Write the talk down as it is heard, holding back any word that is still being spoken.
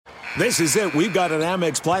This is it. We've got an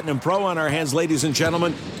Amex Platinum Pro on our hands, ladies and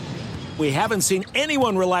gentlemen. We haven't seen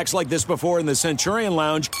anyone relax like this before in the Centurion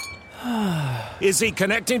Lounge. Is he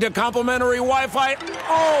connecting to complimentary Wi-Fi?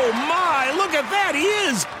 Oh, my. Look at that. He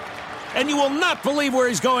is. And you will not believe where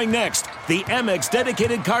he's going next. The Amex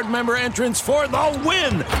dedicated card member entrance for the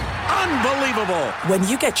win. Unbelievable. When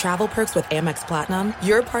you get travel perks with Amex Platinum,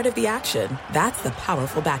 you're part of the action. That's the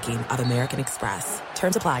powerful backing of American Express.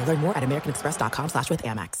 Terms apply. Learn more at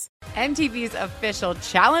americanexpress.com/withAmex. MTV's official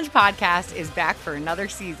Challenge podcast is back for another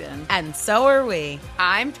season. And so are we.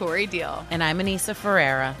 I'm Tori Deal. And I'm Anissa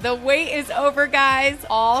Ferreira. The wait is over, guys.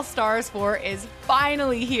 All Stars 4 is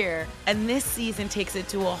finally here. And this season takes it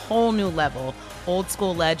to a whole new level. Old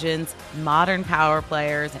school legends, modern power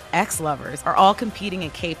players, and ex-lovers are all competing in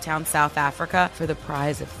Cape Town, South Africa for the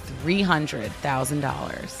prize of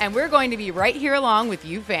 $300,000. And we're going to be right here along with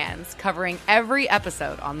you fans, covering every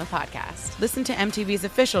episode on the podcast. Listen to MTV's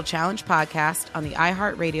official Challenge podcast on the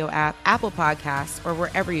iHeartRadio app, Apple Podcasts, or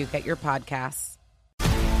wherever you get your podcasts.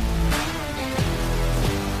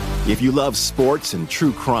 If you love sports and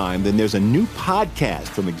true crime, then there's a new podcast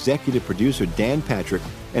from executive producer Dan Patrick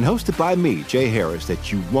and hosted by me, Jay Harris,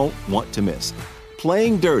 that you won't want to miss.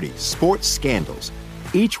 Playing Dirty: Sports Scandals.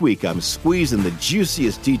 Each week, I'm squeezing the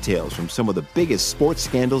juiciest details from some of the biggest sports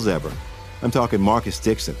scandals ever. I'm talking Marcus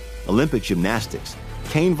Dixon, Olympic gymnastics,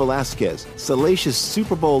 Cain Velasquez, salacious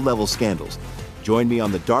Super Bowl-level scandals. Join me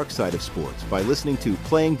on the dark side of sports by listening to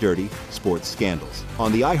Playing Dirty: Sports Scandals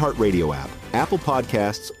on the iHeartRadio app, Apple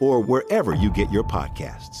Podcasts, or wherever you get your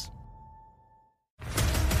podcasts.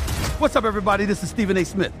 What's up, everybody? This is Stephen A.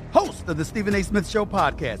 Smith, host of the Stephen A. Smith Show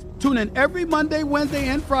podcast. Tune in every Monday, Wednesday,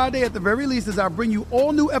 and Friday at the very least as I bring you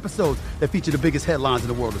all new episodes that feature the biggest headlines in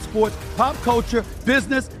the world of sports, pop culture,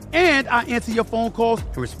 business, and I answer your phone calls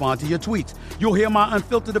and respond to your tweets. You'll hear my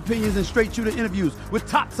unfiltered opinions and straight-shooter interviews with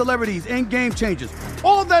top celebrities and game changers.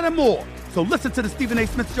 All of that and more. So listen to the Stephen A.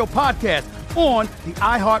 Smith Show podcast on the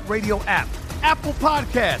iHeartRadio app, Apple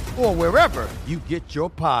Podcasts, or wherever you get your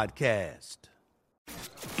podcast.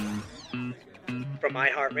 From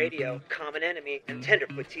iHeartRadio, Common Enemy, and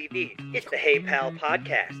Tenderfoot TV, it's the Hey Pal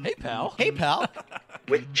podcast. Hey Pal. Hey Pal.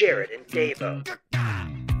 With Jared and Davo.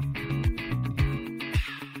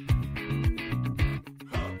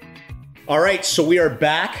 All right, so we are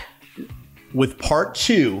back with part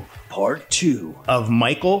two. Part two. Of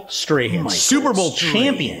Michael Strahan, Super Bowl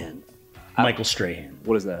champion. Michael Strahan.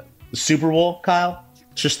 What is that? The Super Bowl, Kyle.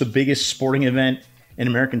 It's just the biggest sporting event in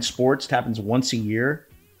American sports. It happens once a year.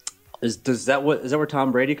 Is that where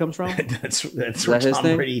Tom Brady comes from? that's where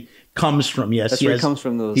Tom Brady comes from. Yes, that's where he comes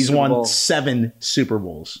from. He's won 7 Super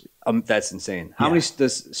Bowls. That's insane. How many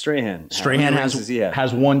does Strahan? Strahan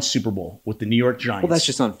has 1 Super Bowl with the New York Giants. Well, that's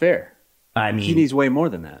just unfair. I mean, he needs way more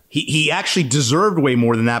than that. He actually deserved way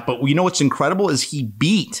more than that. But you know what's incredible is he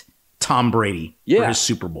beat Tom Brady for his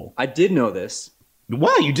Super Bowl. I did know this.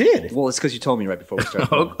 Wow, you did? Well, it's because you told me right before we started.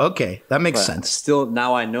 Okay, that makes sense. Still,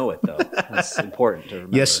 now I know it, though. That's important to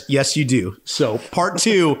remember. Yes, you do. So, part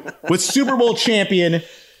 2 with Super Bowl champion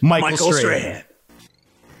Michael Strahan.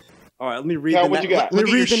 All right, let me read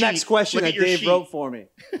the next question that Dave wrote for me.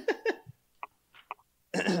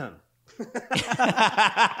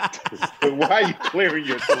 Why are you clearing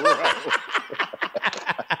your throat?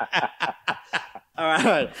 All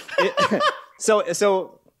right.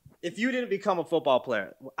 So if you didn't become a football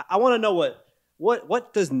player, I want to know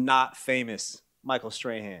what does not famous Michael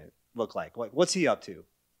Strahan look like? What's he up to?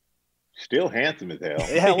 Still handsome as hell.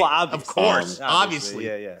 Yeah, well, obviously. Of course, obviously.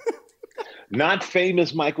 Yeah. Not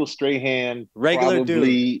famous Michael Strahan. Regular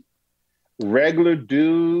dude,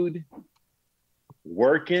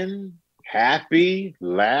 working, happy,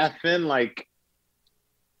 laughing. Like,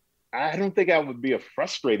 I don't think I would be a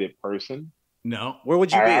frustrated person. No. Where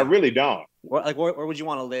would you be? I really don't. Where would you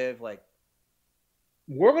want to live? Like,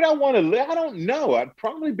 where would I want to live? I don't know. I'd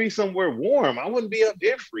probably be somewhere warm. I wouldn't be up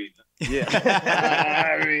there freezing. Yeah.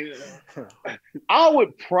 I mean, I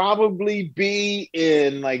would probably be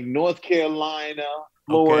in like North Carolina,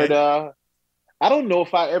 Florida. Okay. I don't know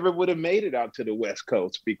if I ever would have made it out to the West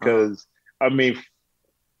Coast because, I mean,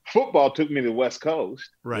 football took me to the West Coast.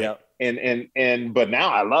 Right. Yep. But now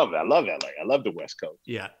I love it. I love LA. I love the West Coast.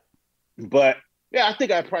 Yeah. But yeah, I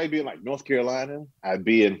think I'd probably be in like North Carolina. I'd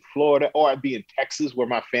be in Florida, or I'd be in Texas where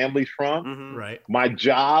my family's from. Mm-hmm. Right. My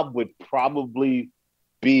job would probably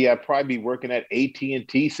be, I'd probably be working at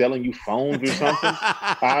AT&T selling you phones or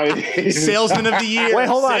something. Salesman of the year. Wait,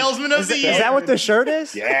 hold on. Salesman of the year. Is that what the shirt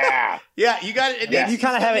is? Yeah. Yeah, you got it. Yeah. You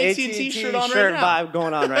kind of have an AT&T shirt on shirt right now. vibe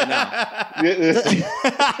going on right now.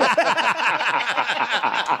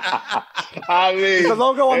 I mean, Is the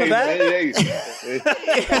logo on the back?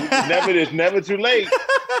 It's never too late.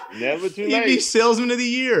 Never too He'd late. be salesman of the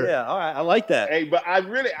year. Yeah, all right. I like that. Hey, but I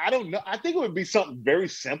don't know. I think it would be something very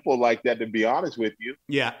simple like that, to be honest with you.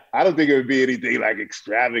 Yeah. I don't think it would be anything like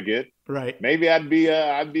extravagant. Right. Maybe I'd be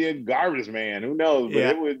a garbage man. Who knows? But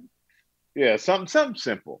it would, something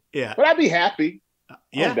simple. Yeah. But I'd be happy. I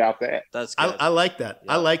Yeah. don't doubt that. That's good. I like that.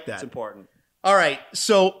 Yeah, I like that. It's important. All right.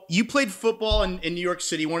 So you played football in New York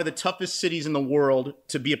City, one of the toughest cities in the world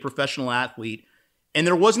to be a professional athlete. And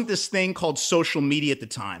there wasn't this thing called social media at the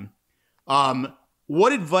time.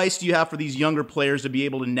 What advice do you have for these younger players to be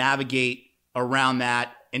able to navigate around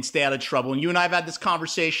that and stay out of trouble? And you and I have had this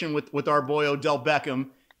conversation with our boy Odell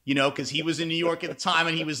Beckham, because he was in New York at the time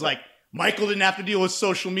and he was like, Michael didn't have to deal with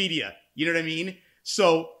social media. You know what I mean?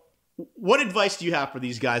 So what advice do you have for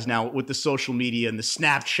these guys now with the social media and the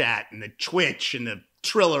Snapchat and the Twitch and the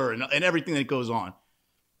Triller and everything that goes on?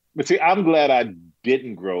 But see, I'm glad I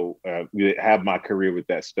didn't have my career with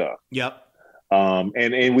that stuff. Yep.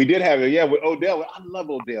 And we did have it, with Odell. I love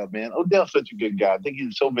Odell, man. Odell's such a good guy. I think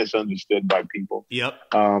he's so misunderstood by people. Yep.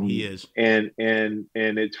 He is. And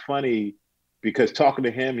it's funny because talking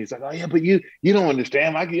to him, he's like, oh yeah, but you don't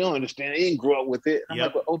understand. Like, you don't understand. He didn't grow up with it. I'm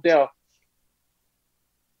like, but Odell,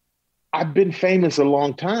 I've been famous a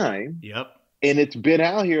long time. Yep. And it's been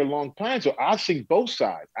out here a long time. So I've seen both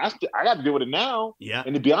sides. I got to deal with it now. Yeah.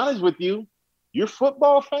 And to be honest with you, your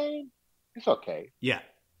football fame, it's okay. Yeah.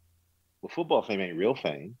 Well, football fame ain't real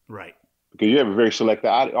fame. Right. Because you have a very select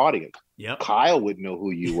audience. Yep. Kyle wouldn't know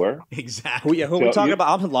who you were. Exactly. Who are we talking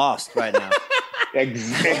about? I'm lost right now.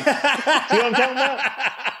 Exactly. See what I'm talking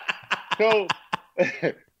about?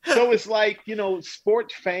 So it's like,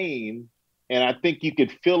 sports fame, and I think you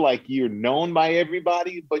could feel like you're known by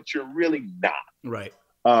everybody, but you're really not. Right.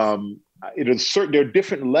 There are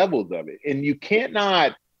different levels of it. And you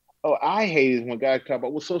cannot, I hate it when guys talk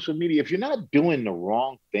about, social media, if you're not doing the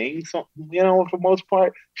wrong thing, for the most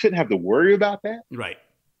part, you shouldn't have to worry about that. Right.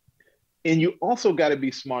 And you also got to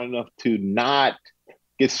be smart enough to not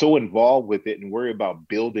get so involved with it and worry about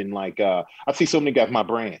building I see so many guys, my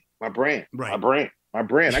brand. Right. My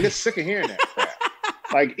brand. I get sick of hearing that crap.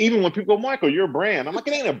 Like, even when people go, Michael, you're a brand. I'm like,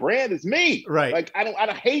 it ain't a brand, it's me. Right. Like,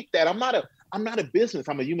 I hate that. I'm not a business.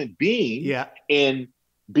 I'm a human being. Yeah. And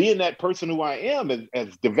being that person who I am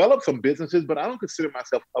has developed some businesses, but I don't consider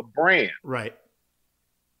myself a brand. Right.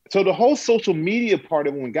 So the whole social media part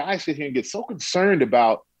of it, when guys sit here and get so concerned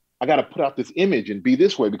about, I got to put out this image and be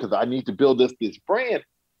this way because I need to build this brand,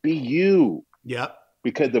 be you. Yep.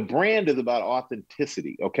 Because the brand is about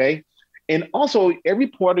authenticity, okay? And also, every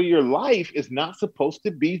part of your life is not supposed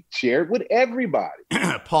to be shared with everybody.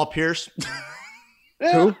 Paul Pierce.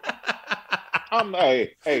 Who? I'm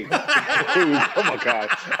like, hey, oh my God.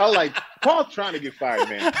 I'm like, Paul's trying to get fired,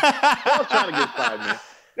 man. Paul's trying to get fired, man.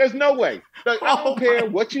 There's no way. Like, I don't care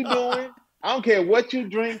what you're doing. I don't care what you're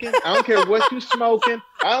drinking. I don't care what you're smoking.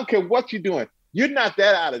 I don't care what you're doing. You're not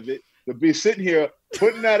that out of it to be sitting here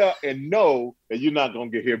putting that up and know that you're not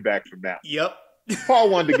going to hear back from that. Yep. Paul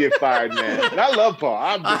wanted to get fired, man. And I love Paul.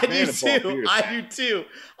 I do too.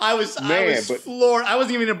 I was floored. I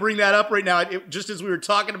wasn't even going to bring that up right now. Just as we were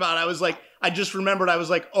talking about it, I just remembered. I was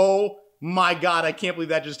like, oh my God, I can't believe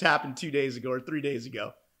that just happened 2 days ago or 3 days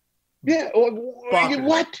ago. Yeah.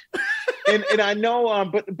 What? and I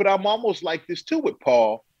know, but I'm almost like this too with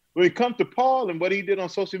Paul. When it comes to Paul and what he did on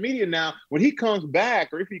social media now, when he comes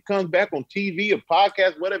back, or if he comes back on TV or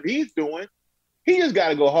podcast, whatever he's doing, he just got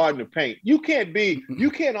to go hard in the paint. You can't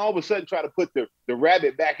all of a sudden try to put the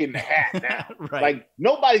rabbit back in the hat now. Right. Like,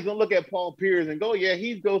 nobody's going to look at Paul Pierce and go, yeah,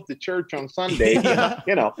 he goes to church on Sunday.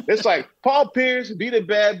 It's like, Paul Pierce, be the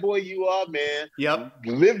bad boy you are, man. Yep.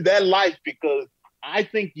 Live that life, because I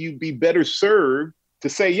think you'd be better served to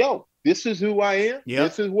say, yo, this is who I am. Yep.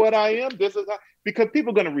 This is what I am. Because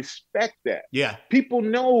people are going to respect that. Yeah. People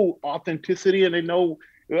know authenticity, and they know,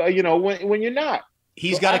 when you're not.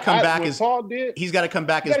 He's got to come back as Paul did. He's got to come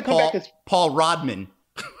back as Paul Rodman.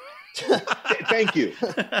 Thank you.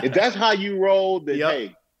 If that's how you roll, then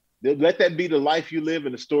hey, let that be the life you live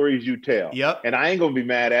and the stories you tell. Yep. And I ain't gonna be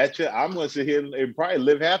mad at you. I'm gonna sit here and probably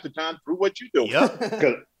live half the time through what you're doing. Yep.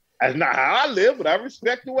 Because that's not how I live, but I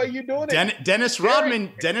respect the way you're doing it. Dennis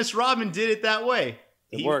Rodman did it that way.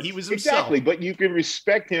 He was himself. Exactly, but you can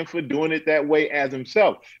respect him for doing it that way as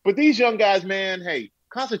himself. But these young guys, man, hey,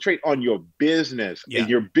 concentrate on your business. Yeah. And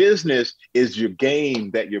your business is your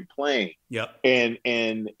game that you're playing. Yep.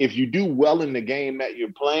 And if you do well in the game that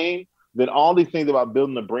you're playing, then all these things about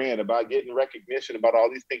building a brand, about getting recognition, about all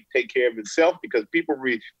these things take care of itself, because people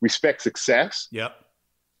respect success. Yep.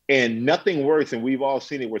 And nothing worse, and we've all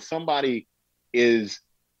seen it, where somebody is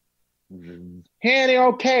Here they're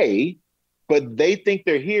okay, but they think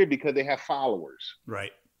they're here because they have followers.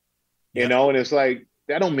 Right. You know, and it's like,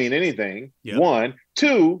 that don't mean anything. Yep. 1,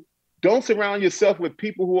 2, don't surround yourself with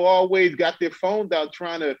people who always got their phones out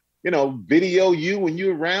trying to, video you when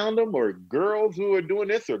you're around them, or girls who are doing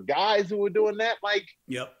this, or guys who are doing that. Like,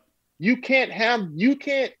 yep. You can't have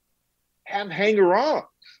hanger-ons.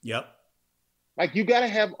 Yep. Like, you got to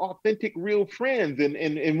have authentic, real friends.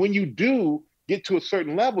 And when you do get to a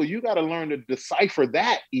certain level, you got to learn to decipher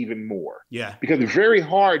that even more. Yeah. Because it's very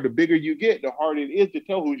hard. The bigger you get, the harder it is to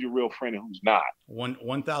tell who's your real friend and who's not.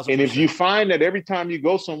 1,000%. And if you find that every time you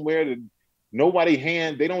go somewhere that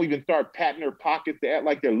they don't even start patting their pockets to act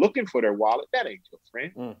like they're looking for their wallet, that ain't your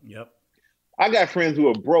friend. Yep. I got friends who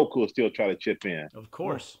are broke who will still try to chip in. Of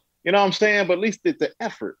course. You know what I'm saying? But at least it's an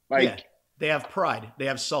effort. Like, yeah. They have pride. They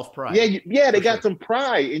have self-pride. Yeah, they got some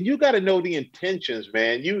pride. And you got to know the intentions,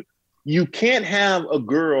 man. You can't have a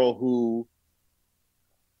girl who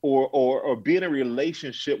or be in a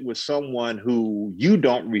relationship with someone who you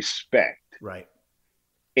don't respect. Right.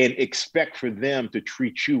 And expect for them to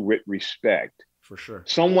treat you with respect. For sure.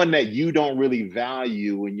 Someone that you don't really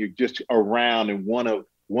value and you're just around and one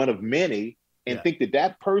of many, and think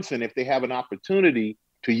that person, if they have an opportunity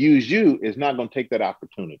to use you, is not going to take that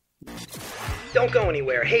opportunity. Don't go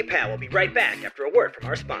anywhere. Hey Pal will be right back after a word from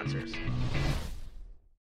our sponsors.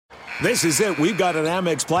 This is it. We've got an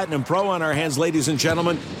Amex Platinum Pro on our hands, ladies and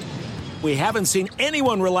gentlemen. We haven't seen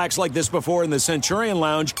anyone relax like this before in the Centurion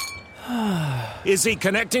Lounge. Is he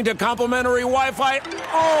connecting to complimentary Wi-Fi?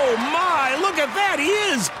 Oh my, look at that, he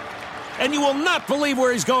is! And you will not believe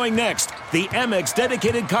where he's going next. The Amex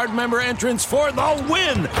dedicated card member entrance for the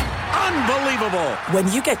win! Unbelievable!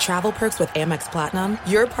 When you get travel perks with Amex Platinum,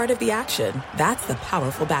 you're part of the action. That's the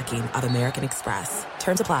powerful backing of American Express.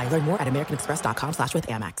 Terms apply. Learn more at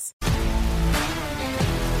americanexpress.com/withAmex.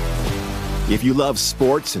 If you love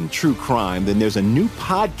sports and true crime, then there's a new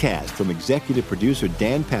podcast from executive producer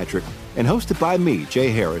Dan Patrick and hosted by me, Jay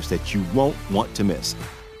Harris, that you won't want to miss.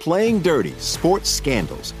 Playing Dirty: Sports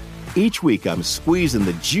Scandals. Each week, I'm squeezing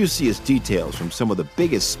the juiciest details from some of the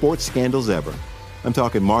biggest sports scandals ever. I'm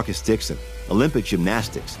talking Marcus Dixon, Olympic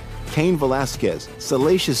gymnastics, Cain Velasquez,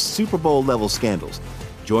 salacious Super Bowl-level scandals.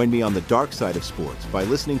 Join me on the dark side of sports by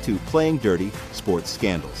listening to Playing Dirty: Sports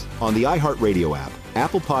Scandals on the iHeartRadio app,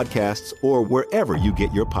 Apple Podcasts, or wherever you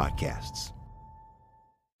get your podcasts.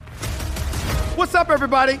 What's up,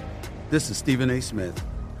 everybody? This is Stephen A. Smith.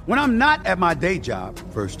 When I'm not at my day job,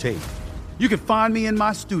 First Take, you can find me in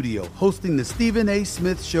my studio hosting the Stephen A.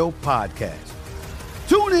 Smith Show podcast.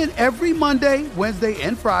 Tune in every Monday, Wednesday,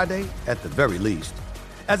 and Friday, at the very least,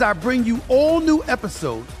 as I bring you all new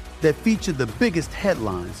episodes that feature the biggest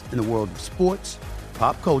headlines in the world of sports,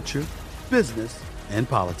 pop culture, business, and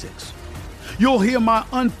politics. You'll hear my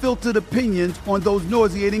unfiltered opinions on those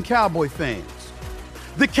nauseating Cowboy fans,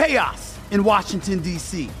 the chaos in Washington,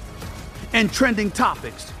 D.C., and trending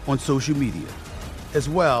topics on social media, as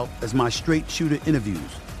well as my straight shooter interviews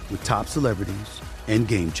with top celebrities and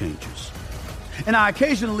game changers. And I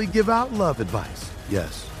occasionally give out love advice.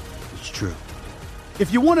 Yes, it's true.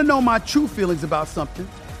 If you want to know my true feelings about something,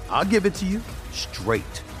 I'll give it to you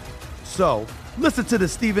straight. So listen to the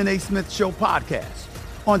Stephen A. Smith Show podcast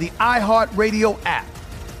on the iHeartRadio app,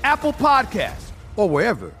 Apple Podcasts, or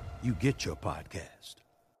wherever you get your podcast.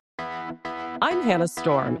 I'm Hannah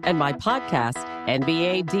Storm, and my podcast,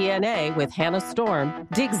 NBA DNA with Hannah Storm,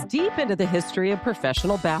 digs deep into the history of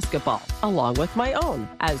professional basketball, along with my own,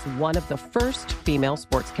 as one of the first female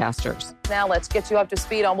sportscasters. Now let's get you up to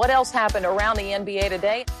speed on what else happened around the NBA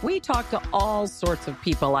today. We talked to all sorts of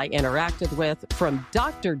people I interacted with, from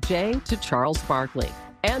Dr. J to Charles Barkley,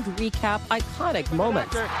 and recap iconic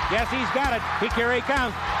moments. Yes, he's got it. Here he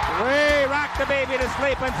comes. Way rock the baby to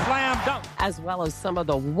sleep and slam dunk. As well as some of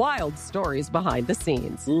the wild stories behind the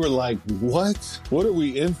scenes. We were like, what? What are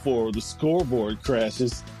we in for? The scoreboard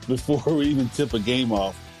crashes before we even tip a game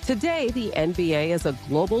off. Today, the NBA is a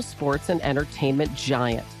global sports and entertainment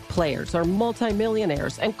giant. Players are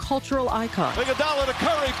multimillionaires and cultural icons. Iguodala to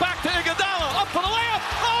Curry, back to Iguodala, up for the layup.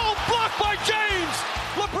 Oh, blocked by James.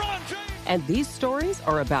 LeBron James. And these stories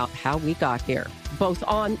are about how we got here, both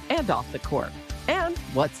on and off the court. And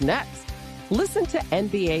what's next? Listen to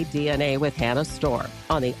NBA DNA with Hannah Storm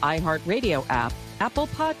on the iHeartRadio app, Apple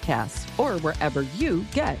Podcasts, or wherever you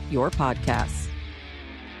get your podcasts.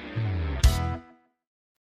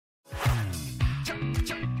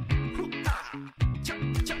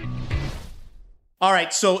 All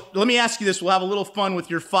right, so let me ask you this. We'll have a little fun with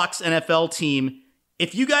your Fox NFL team.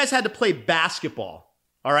 If you guys had to play basketball,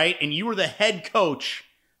 all right, and you were the head coach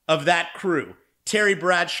of that crew, Terry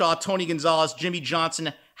Bradshaw, Tony Gonzalez, Jimmy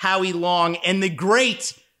Johnson, Howie Long, and the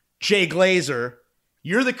great Jay Glazer.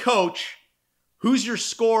 You're the coach. Who's your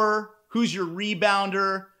scorer? Who's your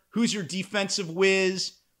rebounder? Who's your defensive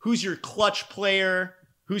whiz? Who's your clutch player?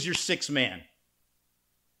 Who's your sixth man?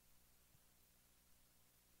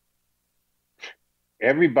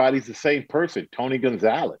 Everybody's the same person. Tony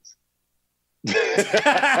Gonzalez. He's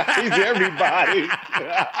everybody.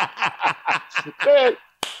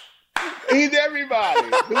 He's everybody.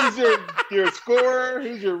 Who's your scorer?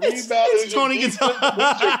 Who's your rebounder? It's Tony Gonzalez.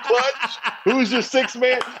 Who's your clutch? Who's your sixth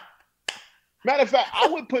man? Matter of fact, I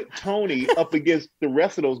would put Tony up against the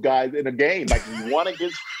rest of those guys in a game, like 1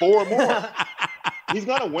 against 4 more. He's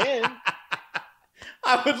gonna win.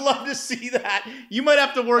 I would love to see that. You might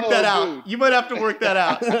have to work that out. Dude. You might have to work that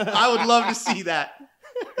out. I would love to see that.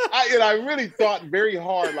 I really thought very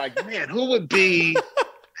hard, like, man, who would be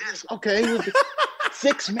this? Okay, who's the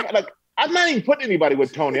sixth man? Like, I'm not even putting anybody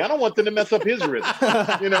with Tony. I don't want them to mess up his rhythm.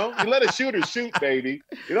 You know, you let a shooter shoot, baby.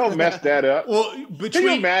 You don't mess that up. Well, can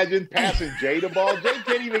you imagine passing Jay the ball? Jay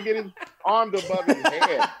can't even get his arms above his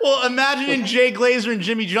head. Well, imagine Jay Glazer and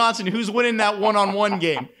Jimmy Johnson. Who's winning that one-on-one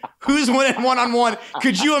game? Who's winning one-on-one?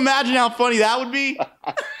 Could you imagine how funny that would be?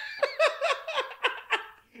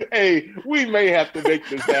 Hey, we may have to make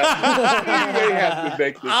this happen. We may have to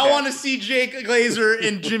make this I want to see Jay Glazer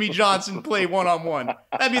and Jimmy Johnson play one-on-one.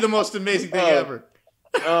 That'd be the most amazing thing ever.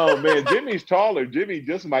 Oh, man. Jimmy's taller. Jimmy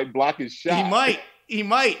just might block his shot. He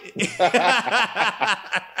might.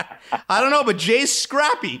 I don't know, but Jay's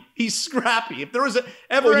scrappy. He's scrappy. If there was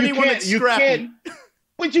anyone that's scrappy.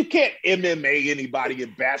 But you can't MMA anybody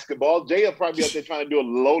in basketball. Jay will probably be out there trying to do a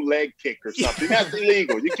low leg kick or something. That's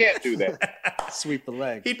illegal. You can't do that. Sweep the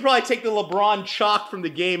leg. He'd probably take the LeBron chalk from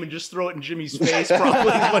the game and just throw it in Jimmy's face,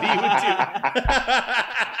 probably is what he would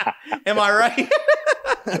do. Am I right?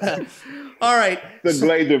 All right. The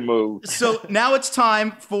Glazer move. So now it's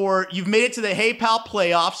time for, you've made it to the Hey Pal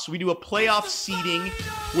playoffs. We do a playoff seeding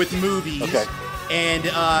with movies. Okay. And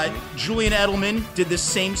Julian Edelman did the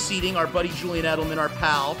same seeding, our buddy Julian Edelman, our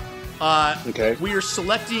pal. Okay. We are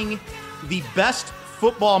selecting the best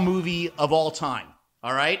football movie of all time.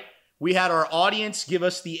 All right? We had our audience give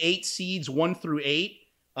us the 8 seeds, 1 through 8.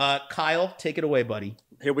 Kyle, take it away, buddy.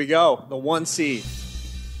 Here we go. The 1 seed,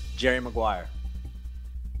 Jerry Maguire,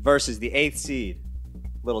 versus the 8th seed,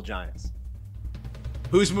 Little Giants.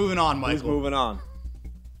 Who's moving on, Michael? Who's moving on?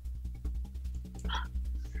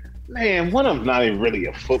 Man, one of them's not even really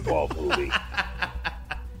a football movie.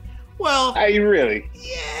 Well, Are you really?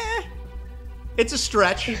 Yeah. It's a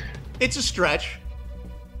stretch. It's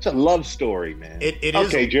It's a love story, man. It is.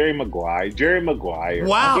 Okay, Jerry Maguire.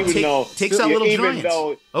 Wow. Even Takes out Little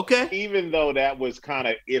Giants. Okay. Even though that was kind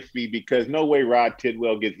of iffy because no way Rod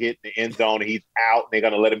Tidwell gets hit in the end zone and he's out. And they're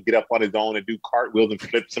going to let him get up on his own and do cartwheels and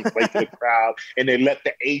flips and play for the crowd. And they let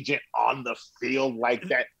the agent on the field like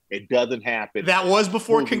that. It doesn't happen. That was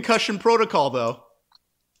before concussion protocol, though.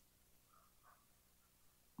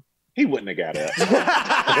 He wouldn't have got up.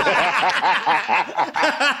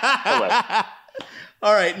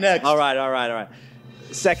 All right, next. All right.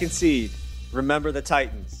 Second seed, Remember the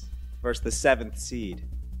Titans, versus the 7th seed,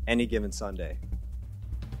 Any Given Sunday.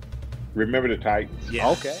 Remember the Titans. Yeah.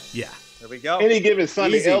 Okay. Yeah. There we go. Any Given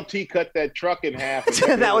Sunday, Easy. LT cut that truck in half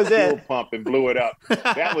and That was fuel it. pump and blew it up.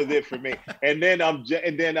 That was it for me. And then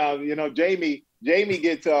Jamie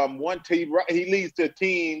gets one team. He leads the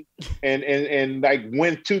team and like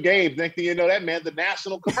wins 2 games. Next thing you know, that man's a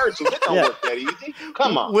national commercial. It don't work that easy.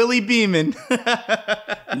 Come on, Willie Beeman.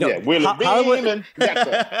 Willie Beeman.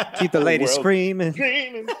 Keep the ladies screaming.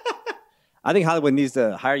 Screaming. I think Hollywood needs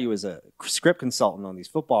to hire you as a script consultant on these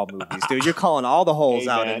football movies, dude. You're calling all the holes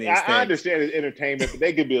out in these things. I understand it's entertainment, but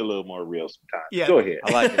they could be a little more real sometimes. Yeah. Go ahead.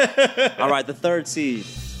 I like it. All right, the 3rd seed,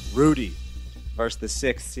 Rudy, versus the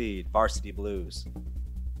 6th seed, Varsity Blues.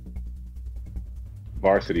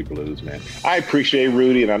 Varsity Blues, man. I appreciate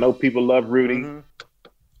Rudy, and I know people love Rudy. Mm-hmm.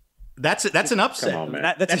 That's an upset. Come on,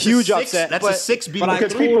 man. That's a huge upset. That's a 6 beat. But I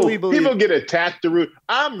Because totally believe people get attached to Rudy.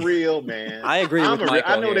 I'm real, man. I agree with Michael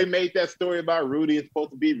I know here. they made that story about Rudy is supposed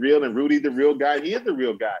to be real, and Rudy's the real guy. He is the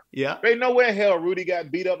real guy. Yeah. There ain't no way in hell Rudy got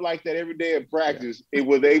beat up like that every day in practice. It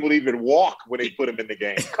was able to even walk when they put him in the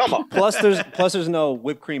game. Come on. Plus, there's no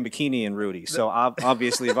whipped cream bikini in Rudy, so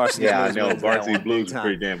obviously Varsity Yeah, I Blues. know. wins that Varsity one Blues big is time.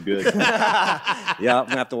 pretty damn good. Yeah, I'm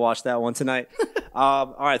gonna have to watch that one tonight.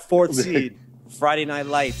 All right, 4th seed, Friday Night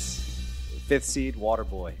Lights. 5th seed,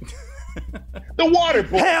 Waterboy. The Water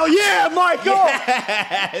Boy. Hell yeah, Michael.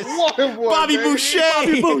 Yes. Water Boy, Bobby baby. Boucher.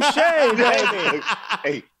 Bobby Boucher, baby.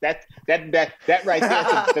 Hey, that right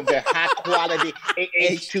there is the high quality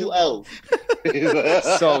H2O.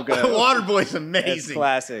 So good. Waterboy's It's amazing.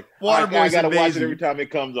 classic. I Waterboy's gotta watch it amazing. every time it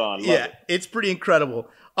comes on. Love Yeah, it. it's pretty incredible.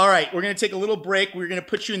 All right, we're going to take a little break. We're going to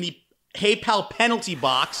put you in the Hey Pal penalty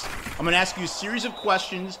box. I'm going to ask you a series of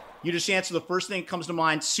questions. You just answer the first thing that comes to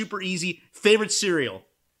mind. Super easy. Favorite cereal?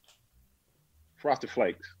 Frosted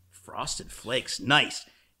Flakes. Frosted Flakes. Nice.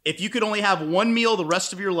 If you could only have one meal the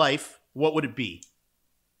rest of your life, what would it be?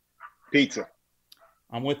 Pizza.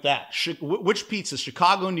 I'm with that. Which pizza?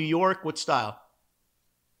 Chicago, New York? What style?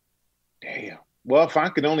 Damn. Well, if I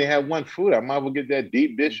could only have one food, I might as well get that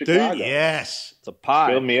deep dish Chicago. Yes. It's a pie.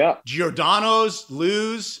 Fill me up. Giordano's,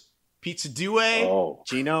 Lou's, Pizza Due. Oh,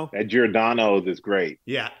 Gino. that Giordano's is great.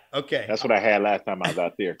 Yeah. Okay. That's what I had last time I was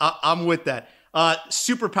out there. I'm with that.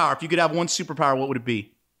 Superpower. If you could have one superpower, what would it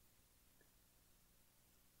be?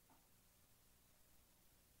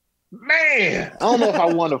 Man, I don't know if I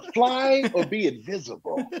want to fly or be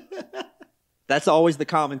invisible. That's always the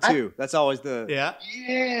common too. That's always the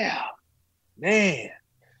Yeah, man.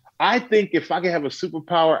 I think if I could have a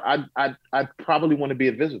superpower, I'd probably want to be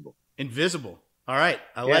invisible. Invisible. All right,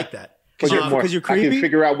 I like that. Because you're I creepy. can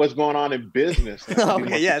figure out what's going on in business.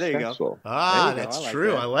 Okay, yeah, there you go. Successful. Ah, There you go. that's I like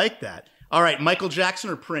true. that. I like that. All right, Michael Jackson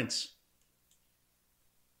or Prince?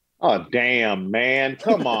 Oh, damn, man.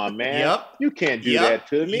 Come on, man. Yep. You can't do Yep. that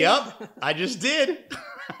to me. Yep. I just did.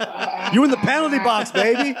 You in the penalty box,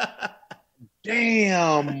 baby.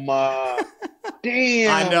 Damn.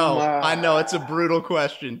 Damn. I know. It's a brutal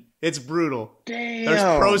question. It's brutal. Damn.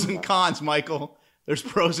 There's pros and cons, Michael. There's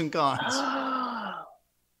pros and cons.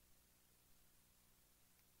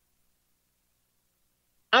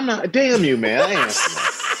 I'm not. Damn you, man. I ain't.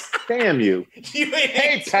 Damn you.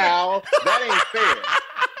 Hey, pal. That ain't fair.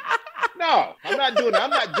 No, I'm not doing that. I'm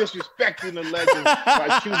not disrespecting the legend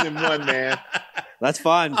by choosing one, man. That's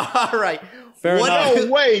fine. All right. Fair enough. No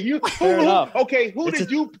way. enough. Okay, who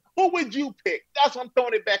would you pick? That's what I'm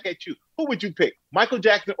throwing it back at you. Who would you pick? Michael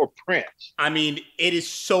Jackson or Prince? I mean, it is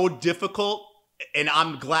so difficult, and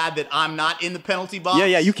I'm glad that I'm not in the penalty box.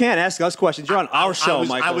 Yeah. You can't ask us questions. You're on our show,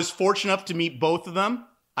 Michael. I was fortunate enough to meet both of them.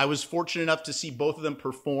 I was fortunate enough to see both of them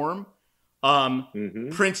perform.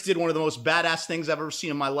 Prince did one of the most badass things I've ever seen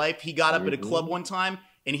in my life. He got up at a club one time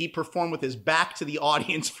and he performed with his back to the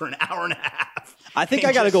audience for an hour and a half. I think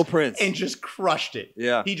I got to go Prince. And just crushed it.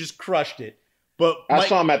 Yeah. He just crushed it. But I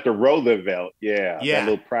saw him at the Roosevelt. Yeah. Yeah. That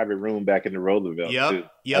little private room back in the Roosevelt, too.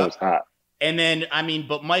 Yep. That was hot. And then, I mean,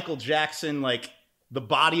 but Michael Jackson, like the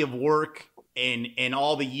body of work and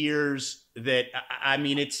all the years that, I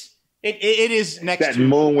mean, it is next that to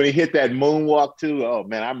moon when he hit that moonwalk too. Oh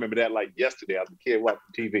man, I remember that like yesterday. I was a kid watching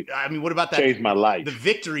TV. I mean, what about that? Changed my life. The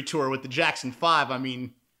Victory Tour with the Jackson 5. I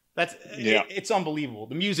mean, that's Yeah. it's unbelievable.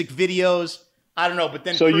 The music videos, I don't know, but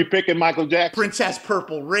then So you picking Michael Jackson? Prince has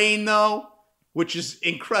Purple Rain though, which is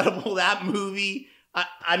incredible. That movie.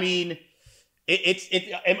 I mean,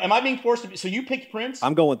 am I being forced to be? So you picked Prince?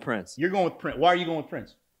 I'm going with Prince. You're going with Prince. Why are you going with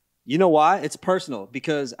Prince? You know why? It's personal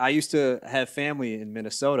because I used to have family in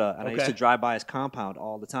Minnesota and I used Okay. to drive by his compound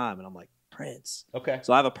all the time. And I'm like, Prince. Okay.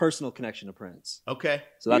 So I have a personal connection to Prince. Okay.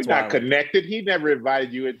 So that's You're why. not connected. He never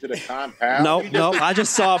invited you into the compound. No. I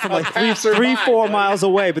just saw it from like a three, passerby, 4 buddy. miles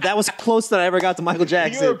away. But that was close that I ever got to Michael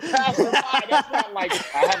Jackson. You're a passerby. That's not like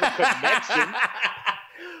I have a connection.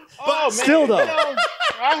 Oh man, still, though. you know,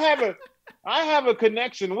 I have a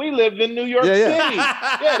connection. We lived in New York Yeah. City.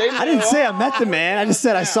 Yeah, they I didn't say I met the man. I just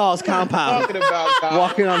said I saw his compound talking about Kyle.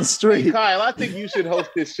 walking on the street. Hey, Kyle, I think you should host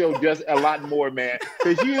this show just a lot more, man.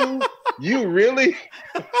 Because you really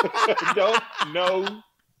don't know.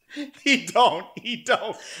 He don't.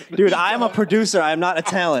 Dude, I am a producer. I am not a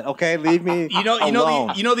talent. Okay, leave me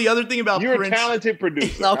alone. You know the other thing about You're Prince. a talented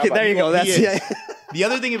producer. Okay, there you go. That's He yeah. is. The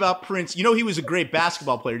other thing about Prince, you know, he was a great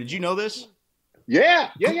basketball player. Did you know this? Yeah.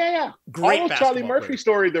 Great Almost Charlie basketball Murphy player.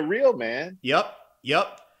 story, the real man. Yep.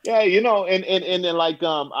 Yeah, you know, and then like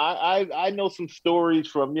I know some stories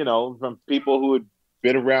from people who had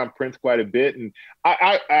been around Prince quite a bit, and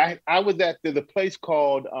I was at the place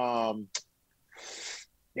called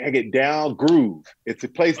Groove. It's a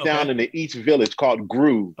place down in the East Village called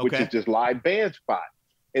Groove, which is just live band spot,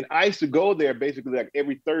 and I used to go there basically like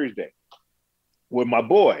every Thursday with my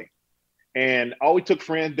boy. And I always took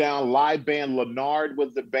friends down. Live band, Leonard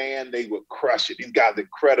was the band. They would crush it. These guys are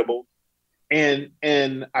incredible. And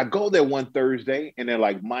I go there one Thursday, and they're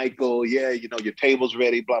like, Michael, yeah, your table's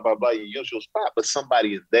ready, blah, blah, blah, your usual spot. But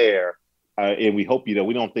somebody is there, and we hope we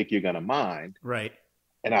don't think you're going to mind. Right.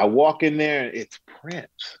 And I walk in there, and it's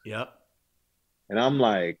Prince. Yep. And I'm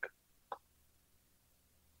like,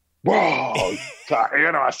 whoa. So,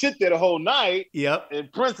 I sit there the whole night. Yep.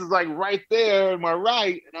 And Prince is like right there on my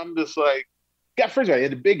right. And I'm just like, first of all, he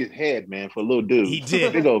had the biggest head, man, for a little dude. He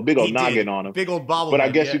did. Big old noggin on him. Big old bobble. But I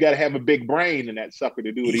guess you got to have a big brain in that sucker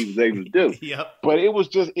to do what he was able to do. Yep. But it was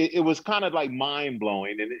just, it was kind of like mind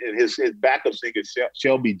blowing. And his backup singer,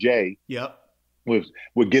 Shelby J. Yep. was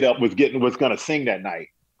going to sing that night.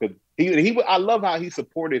 Because I love how he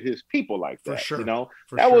supported his people like that. For sure. You know,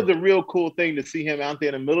 For that sure. was a real cool thing to see him out there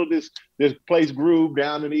in the middle of this place Groove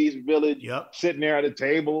down in the East Village. Yep. Sitting there at a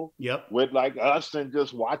table. Yep. With like us and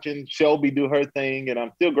just watching Shelby do her thing. And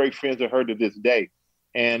I'm still great friends with her to this day.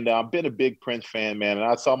 And I've been a big Prince fan, man. And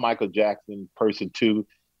I saw Michael Jackson in person too.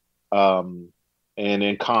 And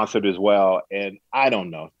in concert as well. And I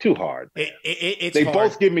don't know, too hard. It's they hard.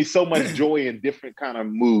 both give me so much joy in different kind of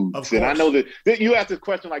moods. And I know that you asked this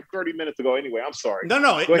question like 30 minutes ago anyway. I'm sorry. No.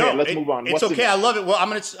 Go ahead. Let's move on. It's okay. I love it. Well, I'm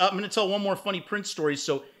gonna tell one more funny Prince story.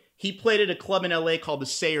 So he played at a club in LA called the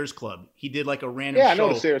Sayers Club. He did like a random show. I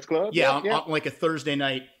know the Sayers Club. Yeah, on like a Thursday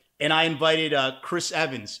night. And I invited Chris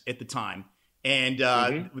Evans at the time. And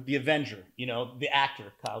with the Avenger, the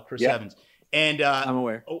actor, Chris Evans. And I'm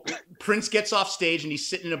aware. Prince gets off stage and he's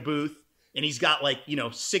sitting in a booth and he's got like,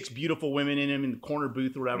 6 beautiful women in him in the corner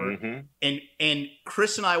booth or whatever. Mm-hmm. And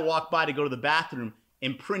Chris and I walk by to go to the bathroom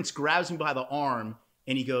and Prince grabs me by the arm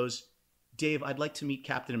and he goes, Dave, I'd like to meet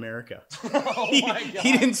Captain America. My God.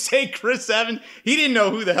 He didn't say Chris Evans. He didn't know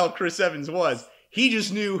who the hell Chris Evans was. He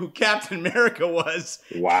just knew who Captain America was.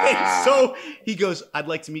 Wow. And so he goes, I'd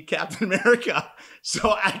like to meet Captain America. So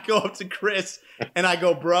I go up to Chris and I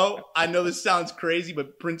go, bro, I know this sounds crazy,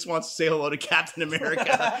 but Prince wants to say hello to Captain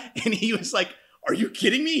America. And he was like, are you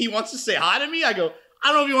kidding me? He wants to say hi to me? I go, I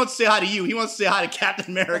don't know if he wants to say hi to you. He wants to say hi to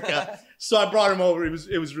Captain America. So I brought him over.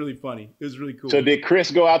 It was really funny. It was really cool. So did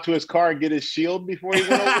Chris go out to his car and get his shield before he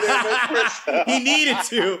went over there? Chris? He needed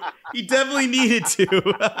to. He definitely needed to.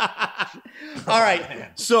 All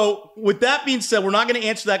right. So with that being said, we're not going to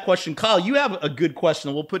answer that question. Kyle, you have a good question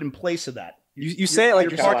that we'll put in place of that. You say it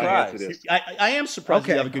like you're surprised. I am surprised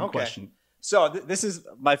you have a good question. So this is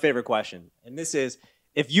my favorite question. And this is,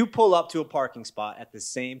 if you pull up to a parking spot at the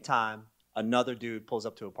same time another dude pulls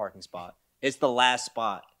up to a parking spot, it's the last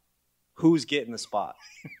spot. Who's getting the spot?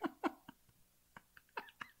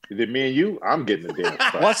 Is it me and you? I'm getting the damn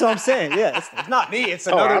spot. Well, that's what I'm saying. Yeah, it's not me. It's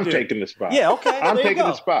another I'm dude. taking the spot. Yeah, okay. I'm taking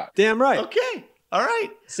the spot. Damn right. Okay. All right.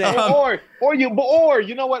 Or you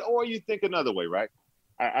know what? Or you think another way, right?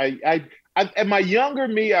 I at my younger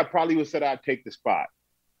me, I probably would say I'd take the spot.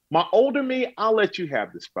 My older me, I'll let you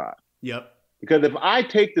have the spot. Yep. Because if I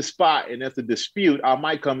take the spot and it's a dispute, I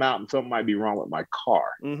might come out and something might be wrong with my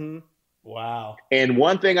car. Mm-hmm. Wow. And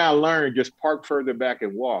one thing I learned, just park further back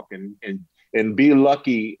and walk and be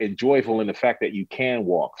lucky and joyful in the fact that you can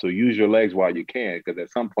walk. So use your legs while you can, because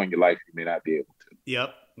at some point in your life, you may not be able to.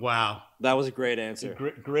 Yep. Wow. That was a great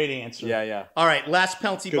answer. Great answer. Yeah. All right. Last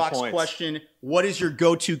penalty Good box points. question. What is your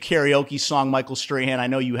go-to karaoke song, Michael Strahan? I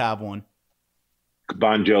know you have one.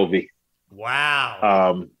 Bon Jovi.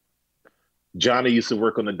 Wow. Johnny used to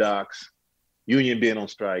work on the docks. Union being on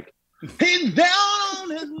strike. He's down on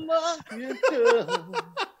his luck until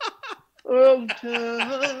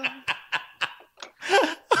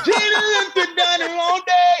Jesus been done a long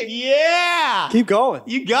day. Yeah. Keep going.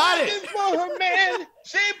 You got it. For her man,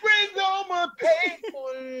 she brings home a pay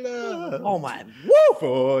for love. Oh my. Woo!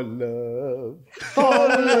 For love. For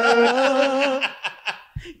love.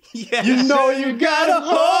 Yes. You know you gotta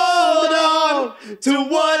hold on to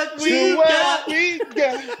what we got. It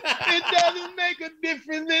doesn't make a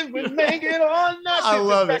difference if we make it or not. I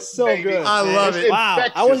love it. So good. I love it. Wow.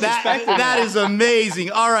 I wasn't expecting that is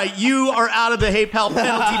amazing. All right. You are out of the Hey Pal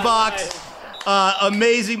penalty box.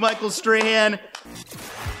 Amazing, Michael Strahan.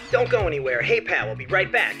 Don't go anywhere. Hey Pal will be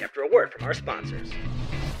right back after a word from our sponsors.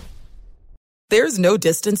 There's no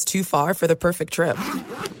distance too far for the perfect trip.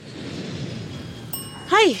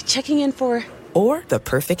 Hi, checking in for... Or the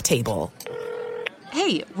perfect table.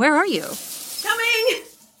 Hey, where are you? Coming!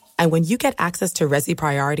 And when you get access to Resi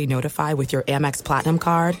Priority Notify with your Amex Platinum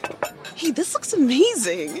card... Hey, this looks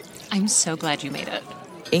amazing. I'm so glad you made it.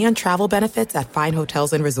 And travel benefits at fine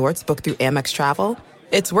hotels and resorts booked through Amex Travel,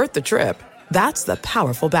 it's worth the trip. That's the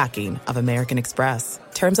powerful backing of American Express.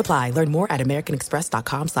 Terms apply. Learn more at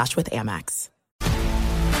americanexpress.com/withAmex.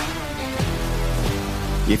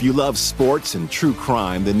 If you love sports and true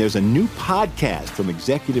crime, then there's a new podcast from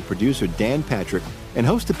executive producer Dan Patrick and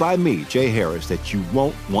hosted by me, Jay Harris, that you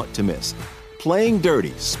won't want to miss. Playing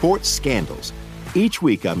Dirty: Sports Scandals. Each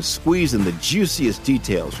week, I'm squeezing the juiciest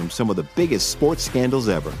details from some of the biggest sports scandals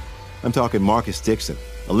ever. I'm talking Marcus Dixon,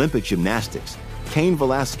 Olympic gymnastics, Cain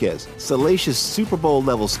Velasquez, salacious Super Bowl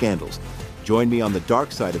level scandals. Join me on the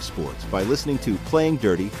dark side of sports by listening to Playing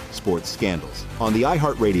Dirty Sports Scandals on the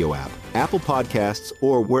iHeartRadio app, Apple Podcasts,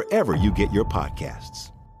 or wherever you get your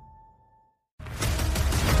podcasts.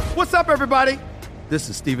 What's up, everybody? This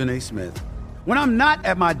is Stephen A. Smith. When I'm not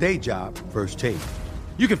at my day job, First Take,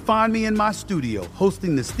 you can find me in my studio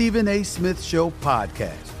hosting the Stephen A. Smith Show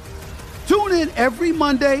podcast. Tune in every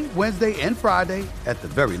Monday, Wednesday, and Friday, at the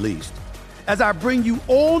very least, as I bring you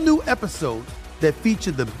all new episodes that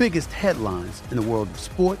feature the biggest headlines in the world of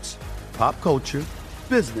sports, pop culture,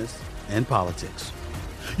 business, and politics.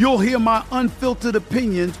 You'll hear my unfiltered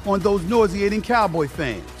opinions on those nauseating Cowboy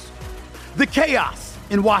fans, the chaos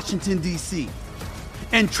in Washington, D.C.,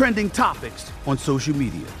 and trending topics on social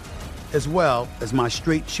media, as well as my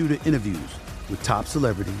straight shooter interviews with top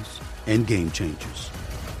celebrities and game changers.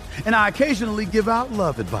 And I occasionally give out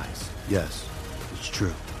love advice. Yes, it's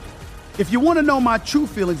true. If you want to know my true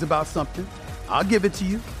feelings about something, I'll give it to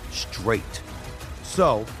you straight.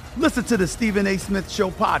 So listen to the Stephen A. Smith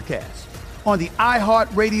Show podcast on the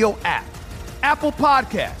iHeartRadio app, Apple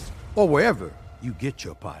Podcasts, or wherever you get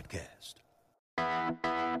your podcast.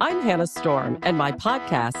 I'm Hannah Storm, and my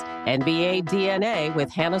podcast, NBA DNA with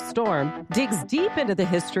Hannah Storm, digs deep into the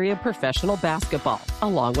history of professional basketball,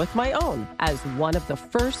 along with my own, as one of the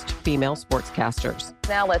first female sportscasters.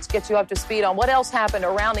 Now let's get you up to speed on what else happened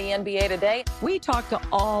around the NBA today. We talk to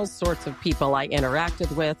all sorts of people I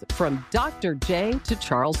interacted with, from Dr. J to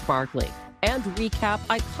Charles Barkley, and recap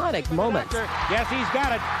iconic moments. Yes, he's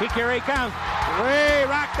got it. Here he comes. Way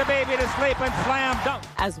rock the baby to sleep and slam dunk.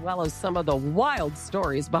 As well as some of the wild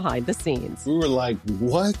stories behind the scenes. We were like,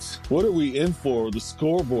 what? What are we in for? The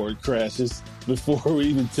scoreboard crashes before we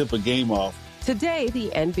even tip a game off. Today, the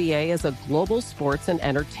NBA is a global sports and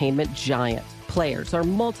entertainment giant. Players are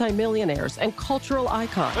multimillionaires and cultural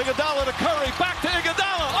icons. Iguodala to Curry, back to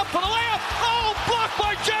Iguodala, up for the layup. Oh, blocked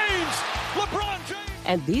by James. LeBron James.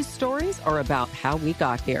 And these stories are about how we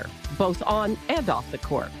got here, both on and off the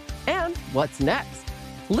court. And what's next?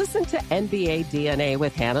 Listen to NBA DNA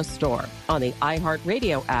with Hannah Storm on the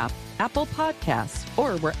iHeartRadio app, Apple Podcasts,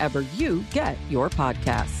 or wherever you get your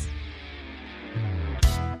podcasts.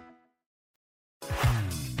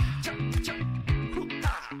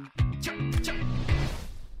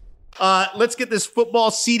 Let's get this football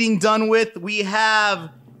seeding done with. We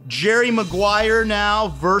have Jerry Maguire now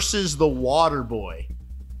versus the Waterboy.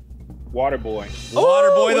 Waterboy.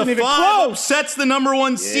 Waterboy, the 5 upsets the number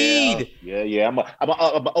 1 seed. Yeah. I'm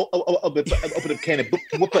open a can of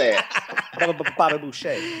whoop ass.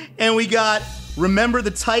 And we got Remember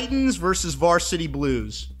the Titans versus Varsity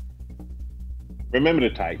Blues. Remember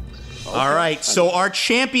the Titans. Okay. All right, so our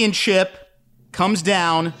championship comes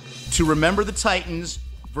down to Remember the Titans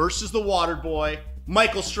versus the Waterboy.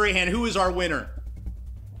 Michael Strahan, who is our winner?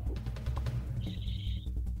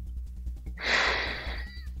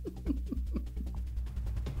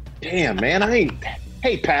 Damn, man,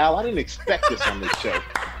 hey, pal, I didn't expect this on this show.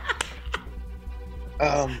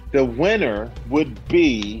 The winner would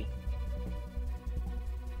be...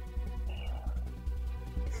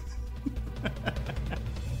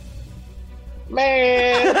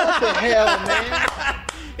 Man, what the hell, man?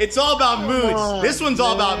 It's all about moods. This one's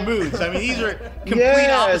all about moods. I mean, these are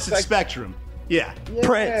complete opposite spectrum. Yeah.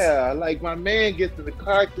 Yeah, like my man gets in the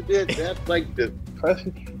car accident. That's like the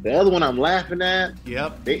other one I'm laughing at.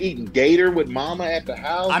 Yep. They're eating gator with mama at the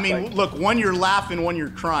house. I mean, look, one you're laughing, one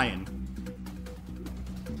you're crying.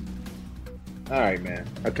 All right, man.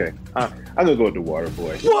 Okay. I'm going to go with the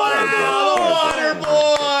Waterboy. Waterboy!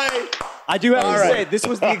 I do have to say, this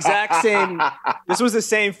was the exact same. This was the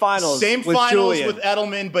same finals. Same with finals Julian. with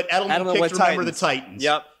Edelman, but Edelman picked Remember the Titans.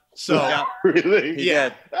 Yep. So really,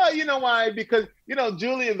 yeah. You know why? Because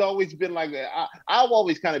Julian's always been like I've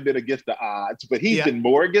always kind of been against the odds, but he's been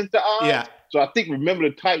more against the odds. Yeah. So I think Remember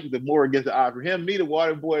the Titans are more against the odds for him. Me, the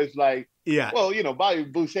Waterboy is like, well, Bobby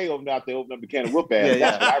Boucher opened out there, opened up the can of whoop ass.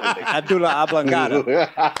 That's what I relate. Abdullah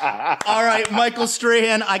Oblongata. All right, Michael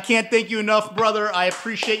Strahan, I can't thank you enough, brother. I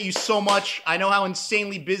appreciate you so much. I know how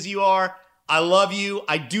insanely busy you are. I love you.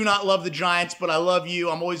 I do not love the Giants, but I love you.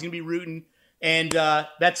 I'm always going to be rooting. And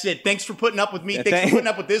that's it. Thanks for putting up with me. Thanks for putting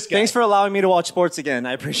up with this guy. Thanks for allowing me to watch sports again.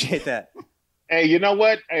 I appreciate that. Hey, you know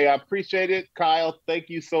what? Hey, I appreciate it. Kyle, thank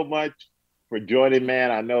you so much for joining,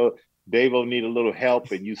 man. I know Dave-O need a little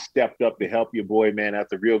help, and you stepped up to help your boy, man.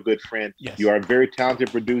 That's a real good friend. Yes. You are a very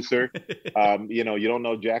talented producer. You don't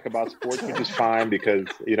know jack about sports, which is fine because,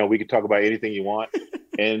 we can talk about anything you want.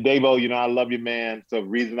 And Dave-O, I love you, man. So the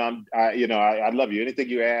reason I love you. Anything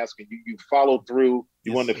you ask, and you follow through.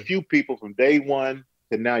 You're one of the few people from day one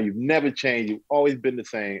to now. You've never changed. You've always been the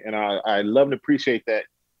same. And I love and appreciate that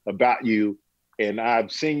about you. And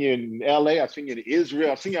I've seen you in LA. I've seen you in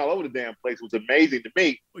Israel. I've seen you all over the damn place. It was amazing to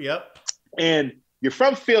me. Yep. And you're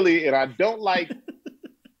from Philly, and I don't like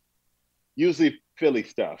usually Philly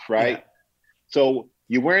stuff, right? Yeah. So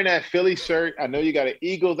you're wearing that Philly shirt. I know you got an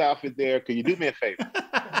Eagles outfit there. Could you do me a favor?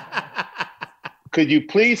 Could you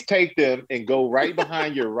please take them and go right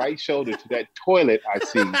behind your right shoulder to that toilet I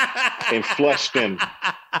see and flush them?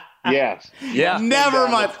 Yes. Yeah. Never,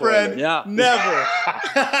 my friend. Yeah. Never.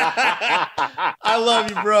 I love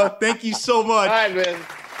you, bro. Thank you so much. All right, man.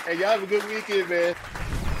 Hey, y'all have a good weekend, man.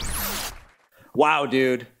 Wow,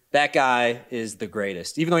 dude. That guy is the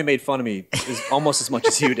greatest. Even though he made fun of me almost as much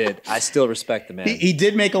as you did, I still respect the man. He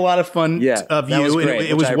did make a lot of fun of you. Was great,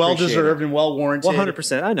 it was well-deserved and well-warranted.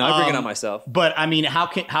 100%. I know. I bring it on myself. But, I mean, how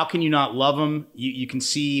can you not love him? You can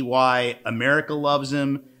see why America loves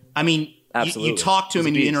him. I mean, you talk to him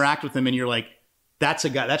and you interact with him and you're like, that's a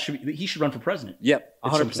guy. He should run for president. Yep,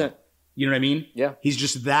 100%. You know what I mean? Yeah. He's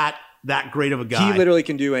just that great of a guy. He literally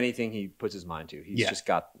can do anything he puts his mind to. He's just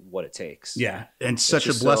got what it takes. Yeah. And such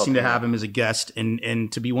a blessing to have him as a guest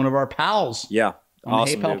and to be one of our pals. Yeah. On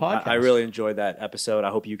the Hey Pal podcast. I really enjoyed that episode. I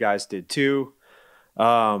hope you guys did too.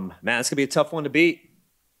 Man, it's going to be a tough one to beat.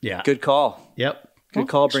 Yeah. Good call. Yep. Good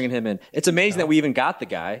call bringing him in. It's amazing that we even got the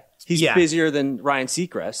guy. He's busier than Ryan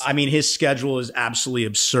Seacrest. I mean, his schedule is absolutely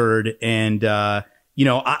absurd. And,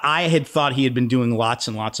 I had thought he had been doing lots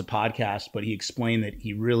and lots of podcasts, but he explained that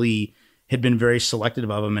he really had been very selective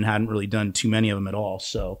of them and hadn't really done too many of them at all.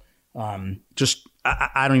 So I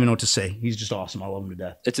don't even know what to say. He's just awesome. I love him to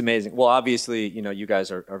death. It's amazing. Well, obviously, you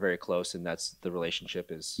guys are very close, and that's the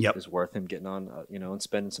relationship is worth him getting on, and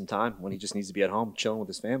spending some time when he just needs to be at home chilling with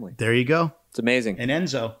his family. There you go. It's amazing. And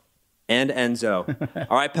Enzo.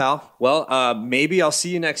 All right, pal. Well, maybe I'll see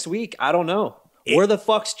you next week. I don't know. Where the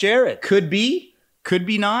fuck's Jared? Could be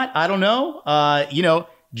not. I don't know.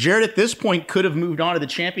 Jared at this point could have moved on to the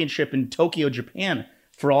championship in Tokyo, Japan,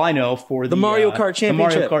 for all I know, for the Mario Kart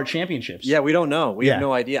Championship. The Mario Kart Championships. Yeah, we don't know. We have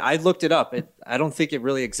no idea. I looked it up. I don't think it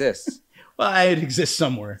really exists. Well, it exists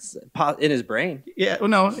somewhere. It's in his brain. Yeah, well,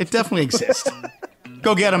 no, it definitely exists.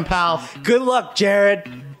 Go get him, pal. Good luck, Jared.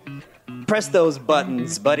 Press those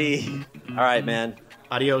buttons, buddy. All right, man.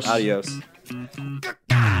 Adios.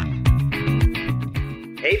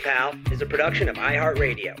 Hey Pal is a production of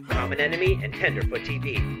iHeartRadio, Common Enemy, and Tenderfoot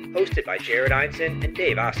TV. Hosted by Jared Einstein and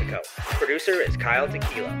Dave Ossico. Producer is Kyle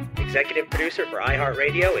Tequila. Executive producer for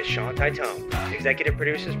iHeartRadio is Sean Titone. Executive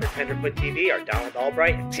producers for Tenderfoot TV are Donald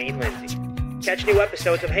Albright and Payne Lindsay. Catch new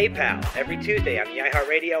episodes of Hey Pal every Tuesday on the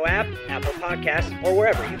iHeartRadio app, Apple Podcasts, or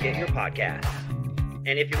wherever you get your podcasts.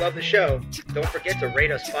 And if you love the show, don't forget to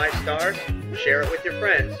rate us 5 stars, share it with your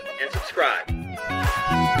friends, and subscribe.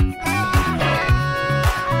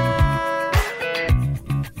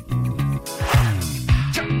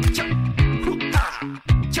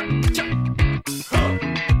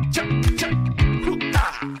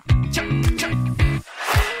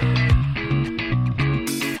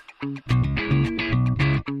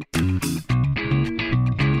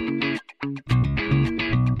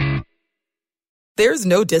 There's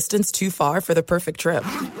no distance too far for the perfect trip.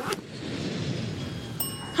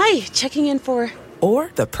 Hi, checking in for...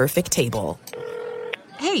 Or the perfect table.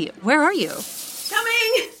 Hey, where are you?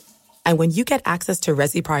 Coming! And when you get access to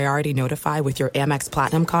Resi Priority Notify with your Amex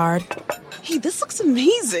Platinum card... Hey, this looks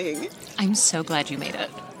amazing. I'm so glad you made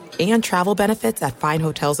it. And travel benefits at fine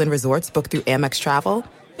hotels and resorts booked through Amex Travel,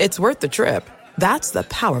 it's worth the trip. That's the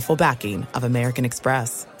powerful backing of American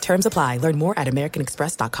Express. Terms apply. Learn more at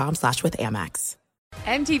americanexpress.com/withAmex.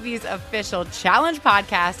 MTV's official Challenge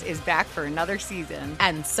podcast is back for another season.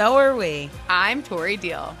 And so are we. I'm Tori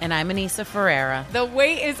Deal. And I'm Anissa Ferreira. The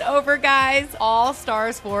wait is over, guys. All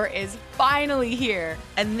Stars 4 is finally here.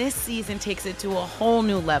 And this season takes it to a whole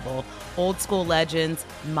new level. Old school legends,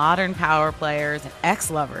 modern power players, and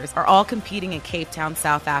ex-lovers are all competing in Cape Town,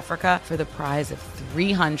 South Africa for the prize of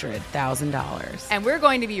 $300,000. And we're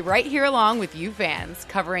going to be right here along with you fans,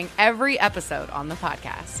 covering every episode on the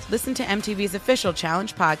podcast. Listen to MTV's official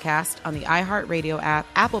Challenge podcast on the iHeartRadio app,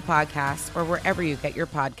 Apple Podcasts, or wherever you get your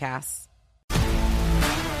podcasts.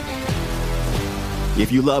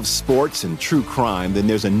 If you love sports and true crime, then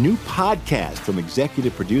there's a new podcast from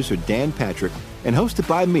executive producer Dan Patrick and hosted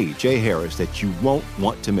by me, Jay Harris, that you won't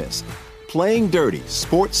want to miss. Playing Dirty: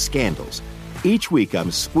 Sports Scandals. Each week, I'm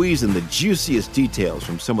squeezing the juiciest details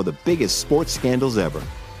from some of the biggest sports scandals ever.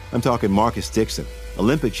 I'm talking Marcus Dixon,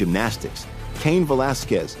 Olympic gymnastics, Cain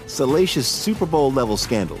Velasquez, salacious Super Bowl-level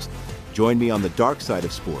scandals. Join me on the dark side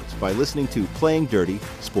of sports by listening to Playing Dirty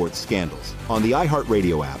Sports Scandals on the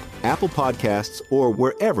iHeartRadio app, Apple Podcasts, or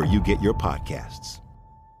wherever you get your podcasts.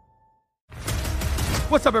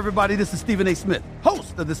 What's up, everybody? This is Stephen A. Smith,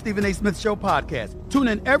 host of the Stephen A. Smith Show podcast. Tune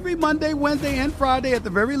in every Monday, Wednesday, and Friday at the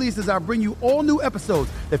very least as I bring you all new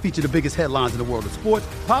episodes that feature the biggest headlines in the world of sports,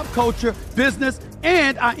 pop culture, business,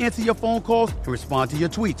 and I answer your phone calls and respond to your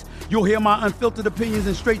tweets. You'll hear my unfiltered opinions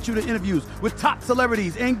and straight-shooter interviews with top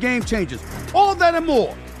celebrities and game changers. All of that and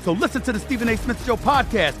more. So listen to the Stephen A. Smith Show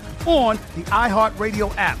podcast on the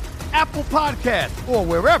iHeartRadio app, Apple Podcasts, or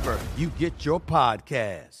wherever you get your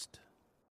podcasts.